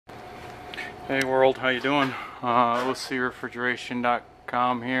Hey world, how you doing?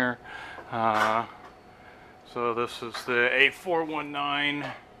 Refrigeration.com here. So this is the A419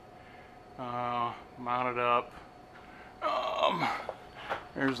 mounted up.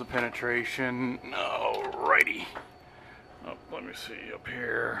 There's the penetration. Alrighty. Oh, let me see up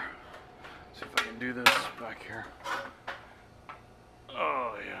here. See if I can do this back here.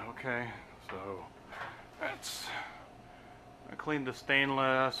 Oh yeah, okay. So that's. I cleaned the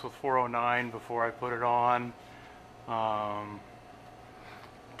stainless with 409 before I put it on.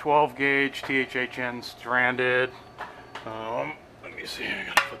 12 gauge THHN stranded. Let me see, I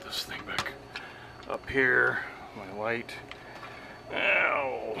gotta put this thing back up here. My light.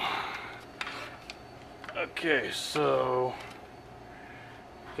 Ow. Okay, so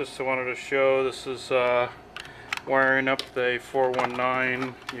just I wanted to show this is wiring up the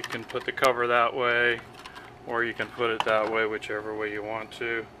 419. You can put the cover that way, or you can put it that way, whichever way you want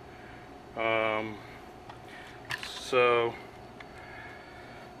to.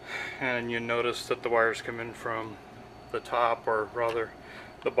 And you notice that the wires come in from the top, or rather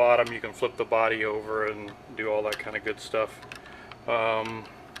the bottom. You can flip the body over and do all that kind of good stuff. So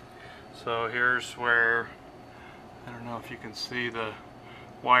here's where, I don't know if you can see the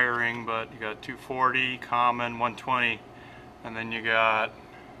wiring, but you got 240, common, 120, and then you got,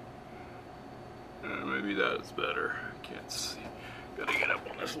 maybe that is better. I can't see. Gotta get up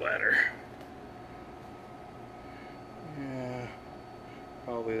on this ladder. Yeah,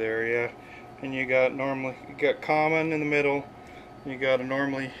 probably there. Yeah, and you got common in the middle. You got a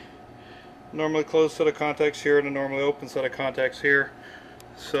normally closed set of contacts here and a normally open set of contacts here.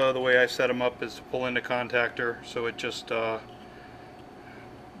 So the way I set them up is to pull into contactor. So it just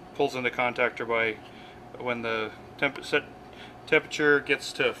pulls into contactor by when the temperature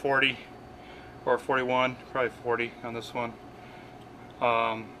gets to 40. Or 41, probably 40 on this one.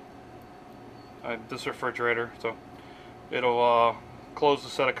 This refrigerator, so it'll close the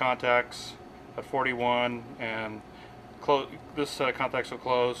set of contacts at 41, and this set of contacts will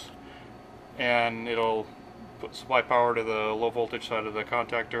close, and it'll supply power to the low voltage side of the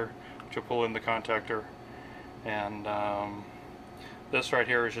contactor, which will pull in the contactor. And this right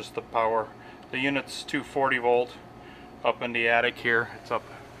here is just the power. The unit's 240 volt up in the attic here. It's up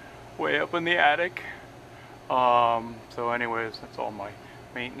way up in the attic. So anyways, that's all my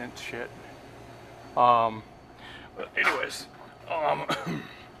maintenance shit. But anyways, but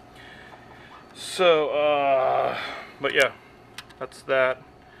yeah, that's that.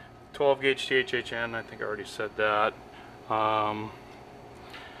 12 gauge THHN, I think I already said that.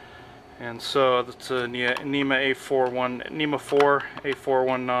 And so that's a NEMA 4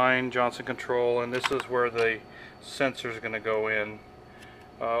 A419 Johnson control, and this is where the sensor is going to go in.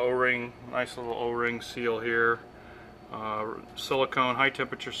 O-ring, nice little O-ring seal here. Silicone, high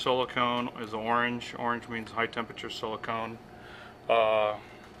temperature silicone is orange. Orange means high temperature silicone. So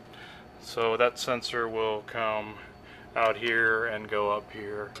that sensor will come out here and go up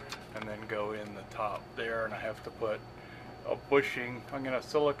here and then go in the top there, and I have to put a bushing. I'm gonna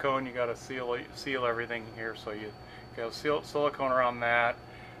silicone, you gotta seal everything here, so you got silicone around that,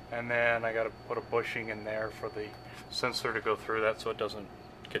 and then I gotta put a bushing in there for the sensor to go through that so it doesn't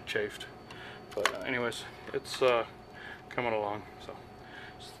get chafed. But anyways, it's coming along, so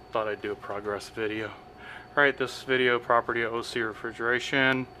just thought I'd do a progress video. Alright, this video property of OC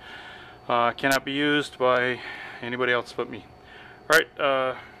Refrigeration, cannot be used by anybody else but me. Alright,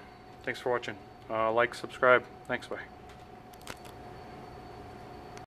 thanks for watching. Like, subscribe. Thanks, bye.